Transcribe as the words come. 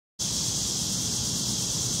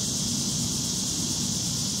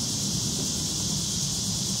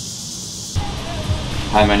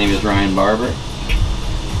Hi, my name is Ryan Barber.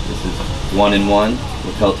 This is 1-in-1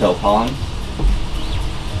 with Telltale Ponds.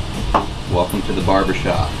 Welcome to the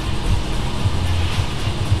Barbershop.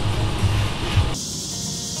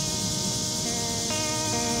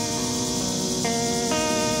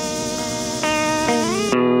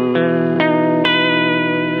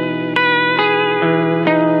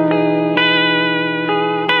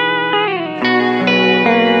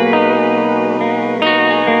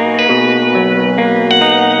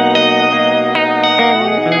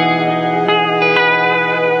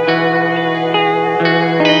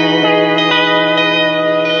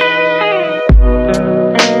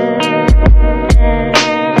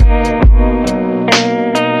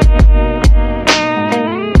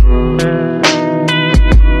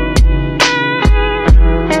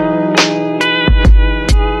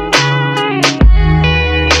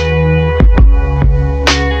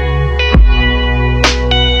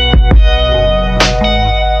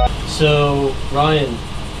 So, Ryan,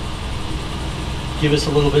 give us a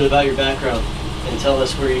little bit about your background and tell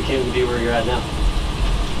us where you came to be where you're at now.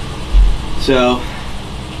 So,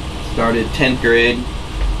 started 10th grade,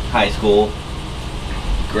 high school,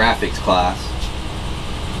 graphics class.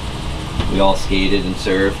 We all skated and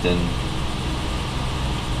surfed, and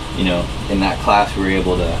you know, in that class we were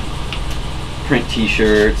able to print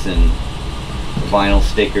t-shirts and vinyl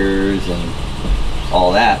stickers and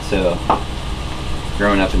all that. So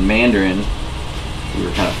growing up in Mandarin, we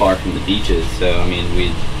were kind of far from the beaches, so I mean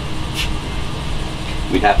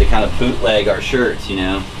we'd have to kind of bootleg our shirts, you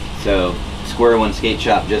know. So Square One Skate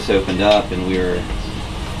Shop just opened up, and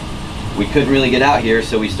we couldn't really get out here,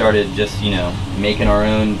 so we started just, you know, making our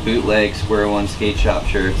own bootleg Square One Skate Shop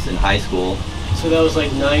shirts in high school. So that was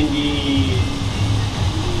like 90...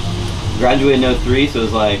 Graduated in 03, so it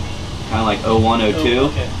was like kind of like 01, 02. Oh,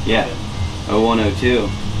 okay. Yeah, okay. 01, 02.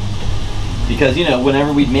 Because, you know,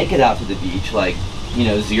 whenever we'd make it out to the beach, like, you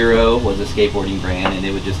know, Zero was a skateboarding brand, and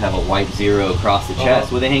they would just have a white Zero across the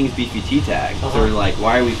chest with a Hangs BPT tag. So we're like,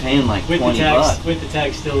 why are we paying like with 20 the tags, bucks? with the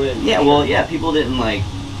tag still in. Yeah, well, yeah, people didn't like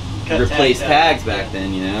replace tags back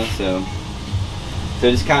then, you know, so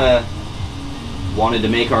just kind of wanted to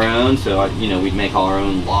make our own. So, you know, we'd make all our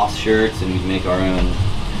own Lost shirts, and we'd make our own,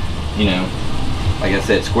 you know, like I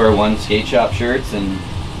said, Square One Skate Shop shirts, and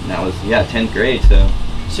that was, yeah, 10th grade, so.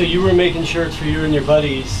 So you were making shirts for you and your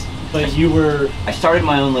buddies, but you were... I started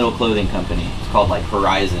my own little clothing company. It's called like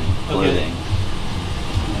Horizon Clothing.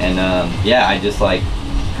 Okay. And yeah, I just like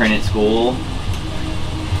printed school,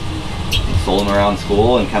 sold them around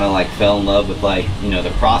school, and kind of like fell in love with, like, you know,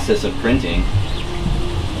 the process of printing.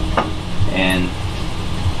 And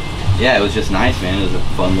yeah, it was just nice, man. It was a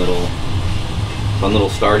fun little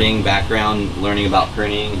starting background, learning about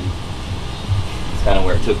printing. Kind of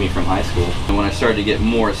where it took me from high school. And when I started to get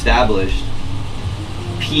more established,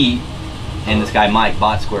 Pete and this guy Mike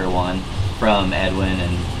bought Square One from Edwin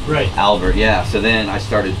and Albert. Yeah, so then I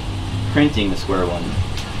started printing the Square One.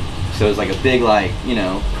 So it was like a big, like, you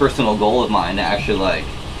know, personal goal of mine to actually, like,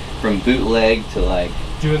 from bootleg to like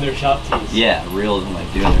doing their shop tees. Yeah, real,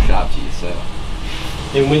 like doing their shop tees. So.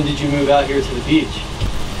 And when did you move out here to the beach?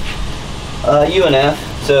 UNF.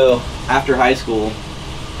 So after high school,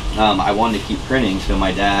 I wanted to keep printing, so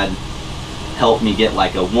my dad helped me get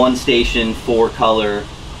like a 1-station 4-color,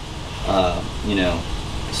 you know,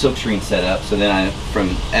 silkscreen setup. So then from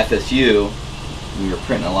FSU, we were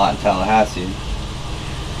printing a lot in Tallahassee,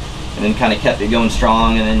 and then kind of kept it going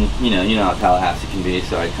strong. And then you know how Tallahassee can be.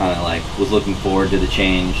 So I kind of like was looking forward to the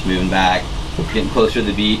change, moving back, getting closer to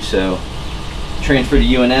the beach. So transferred to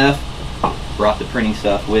UNF, brought the printing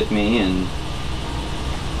stuff with me, and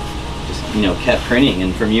just, you know, kept printing.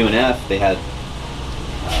 And from UNF they had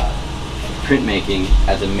printmaking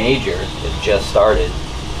as a major that just started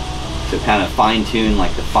to kind of fine-tune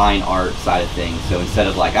like the fine art side of things. So instead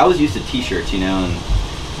of like, I was used to t-shirts, you know, and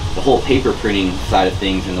the whole paper printing side of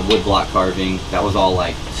things and the woodblock carving, that was all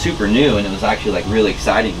like super new, and it was actually like really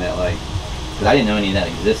exciting that, like, because I didn't know any of that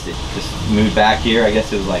existed. Just moved back here, I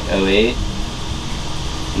guess it was like 08,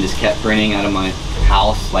 and just kept printing out of my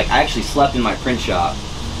house. Like, I actually slept in my print shop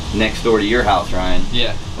next door to your house, Ryan.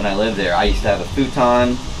 Yeah. When I lived there, I used to have a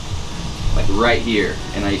futon like right here,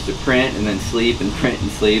 and I used to print and then sleep and print and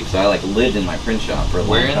sleep. So I like lived in my print shop for a long time.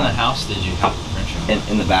 Where in the house did you have the print shop?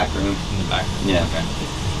 In the back room. In the back room. Yeah. Okay.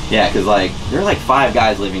 Yeah, because like there were like 5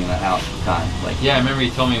 guys living in that house at the time. Like, yeah, I remember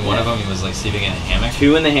you told me one of them was like sleeping in a hammock.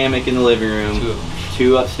 2 in the hammock in the living room. 2 of them.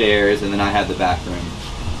 2 upstairs, and then I had the back room.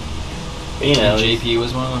 But, you know, and JP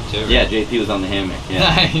was one of them too. Right? Yeah, JP was on the hammock. Yeah.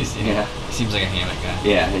 Nice. Yeah. He seems like a hammock guy.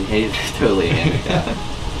 Yeah, he's totally a hammock guy.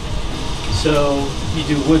 So you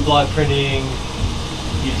do woodblock printing.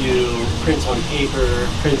 you do prints on paper,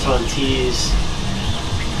 prints on tees.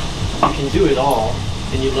 You can do it all,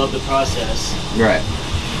 and you love the process. Right.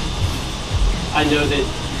 I know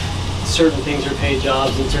that certain things are paid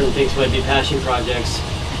jobs and certain things might be passion projects.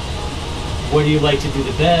 What do you like to do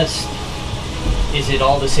the best? Is it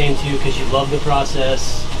all the same to you because you love the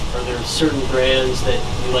process? Are there certain brands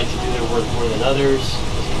that you like to do their work more than others?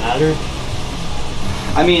 Does it matter?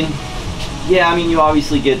 I mean, yeah, I mean, you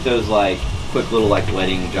obviously get those like quick little like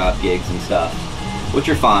wedding job gigs and stuff, which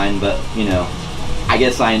are fine, but you know, I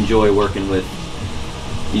guess I enjoy working with,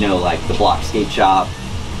 you know, like the Block Skate Shop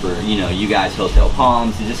for, you know, you guys, Hotel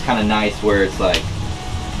Palms. It's just kind of nice where it's like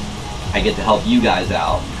I get to help you guys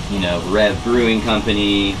out. You know, Rev Brewing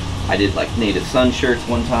Company. I did like Native Sun shirts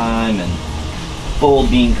one time and Bold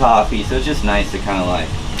Bean Coffee. So it's just nice to kind of like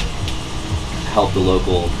help the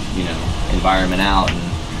local, you know, environment out.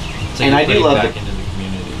 And I do love back into the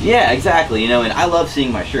community. Yeah, exactly. You know, and I love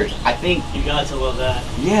seeing my shirts. I think you got to love that.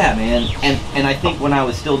 Yeah, man. And I think when I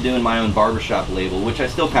was still doing my own barbershop label, which I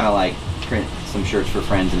still kind of like print some shirts for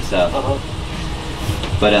friends and stuff.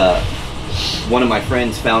 But one of my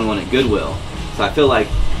friends found one at Goodwill. So I feel like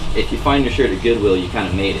if you find your shirt at Goodwill, you kind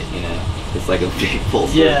of made it, you know? It's like a big full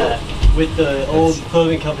circle. Yeah, with the old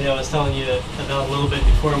clothing company I was telling you about a little bit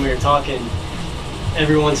before when we were talking,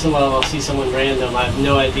 every once in a while I'll see someone random, I have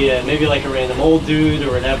no idea, maybe like a random old dude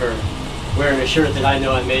or whatever, wearing a shirt that I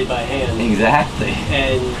know I made by hand. Exactly.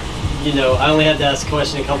 And, you know, I only had to ask the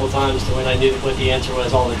question a couple times to when I knew what the answer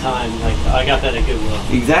was all the time. Like, I got that at Goodwill.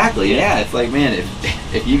 Exactly, yeah. It's like, man,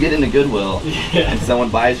 if you get into Goodwill and someone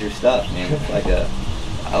buys your stuff, man, it's like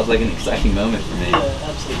that was like an exciting moment for me. Yeah,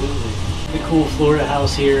 absolutely. The cool Florida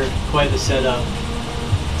house here, quite the setup.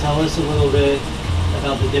 Tell us a little bit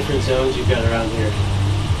about the different zones you've got around here.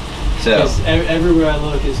 So everywhere I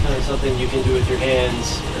look is kind of something you can do with your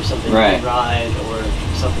hands, or something you can ride, or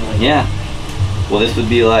something like that. Yeah. Well, this would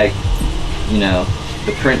be like, you know,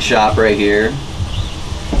 the print shop right here.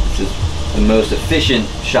 This is the most efficient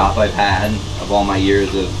shop I've had of all my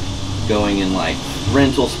years of going in like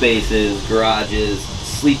rental spaces, garages,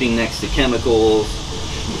 sleeping next to chemicals.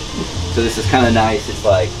 So this is kind of nice. It's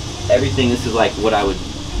like everything. This is like what I would,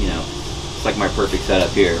 you know, it's like my perfect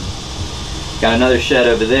setup here. Got another shed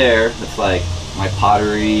over there. That's like my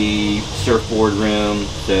pottery surfboard room.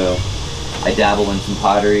 So I dabble in some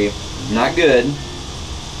pottery. Not good,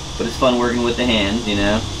 but it's fun working with the hands, you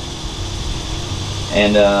know.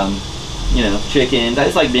 And you know, chickens. I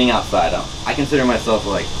just like being outside. I consider myself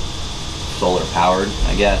like solar powered,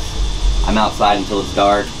 I guess. I'm outside until it's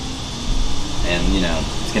dark, and you know,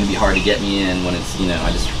 it's gonna be hard to get me in when it's, you know,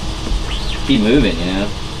 I just keep moving, you know.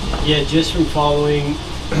 Yeah, just from following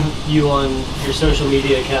you on your social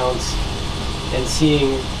media accounts and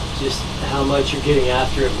seeing just how much you're getting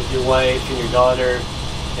after it with your wife and your daughter,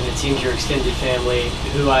 and it seems your extended family,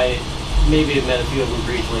 who I maybe have met a few of them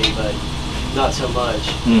briefly, but not so much.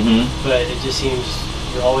 But it just seems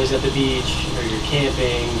you're always at the beach, or you're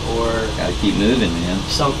camping, or gotta keep moving, man.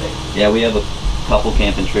 Something. Yeah, we have a couple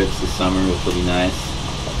camping trips this summer, which will be nice,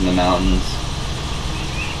 up in the mountains.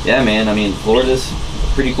 Yeah, man. I mean, Florida's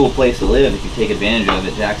a pretty cool place to live if you take advantage of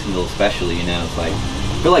it. Jacksonville, especially. You know, it's like,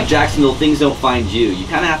 I feel like Jacksonville, things don't find you. You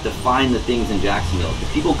kind of have to find the things in Jacksonville.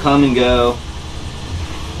 Because people come and go,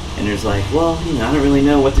 and there's like, well, you know, I don't really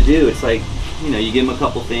know what to do. It's like, you know, you give them a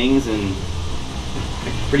couple things, and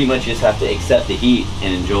pretty much you just have to accept the heat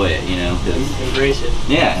and enjoy it, you know. Embrace it.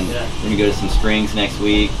 Yeah, and we're gonna go to some springs next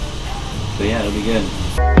week. So yeah, it'll be good.